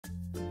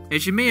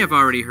As you may have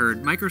already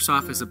heard,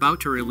 Microsoft is about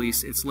to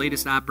release its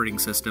latest operating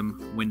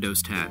system,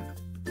 Windows 10.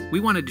 We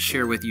wanted to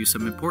share with you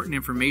some important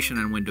information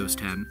on Windows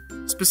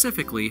 10,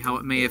 specifically how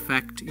it may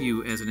affect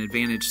you as an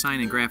Advantage Sign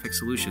and Graphics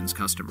Solutions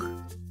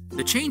customer.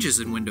 The changes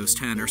in Windows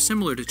 10 are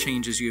similar to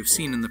changes you have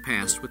seen in the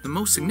past, with the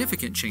most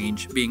significant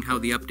change being how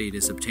the update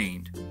is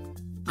obtained.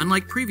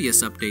 Unlike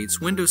previous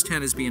updates, Windows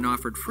 10 is being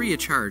offered free of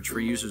charge for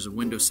users of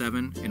Windows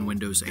 7 and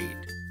Windows 8.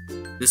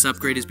 This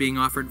upgrade is being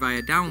offered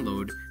via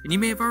download, and you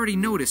may have already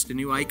noticed a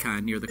new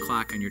icon near the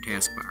clock on your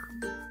taskbar.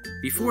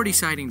 Before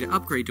deciding to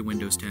upgrade to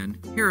Windows 10,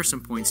 here are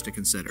some points to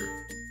consider.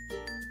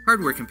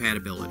 Hardware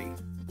compatibility.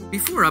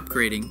 Before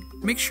upgrading,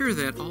 make sure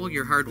that all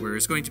your hardware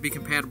is going to be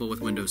compatible with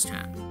Windows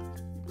 10.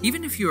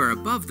 Even if you are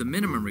above the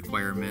minimum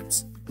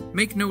requirements,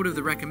 make note of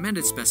the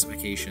recommended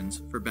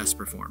specifications for best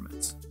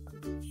performance.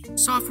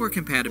 Software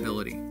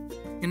compatibility.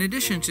 In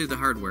addition to the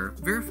hardware,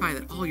 verify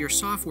that all your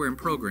software and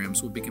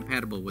programs will be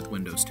compatible with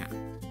Windows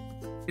 10.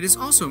 It is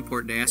also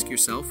important to ask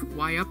yourself,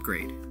 why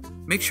upgrade?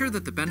 Make sure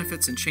that the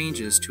benefits and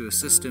changes to a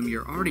system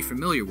you're already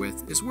familiar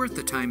with is worth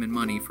the time and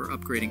money for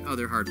upgrading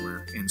other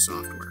hardware and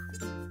software.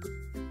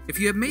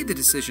 If you have made the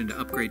decision to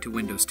upgrade to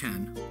Windows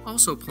 10,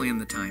 also plan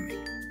the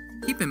timing.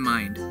 Keep in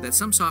mind that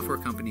some software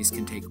companies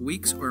can take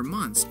weeks or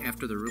months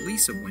after the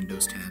release of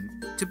Windows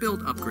 10 to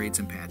build upgrades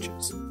and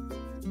patches.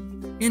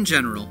 In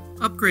general,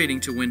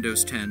 upgrading to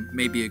Windows 10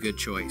 may be a good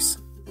choice.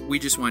 We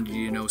just wanted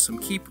you to know some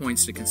key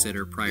points to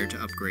consider prior to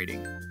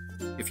upgrading.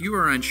 If you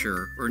are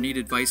unsure or need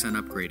advice on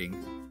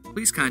upgrading,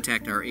 please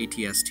contact our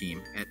ATS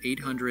team at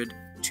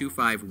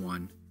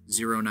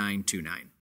 800-251-0929.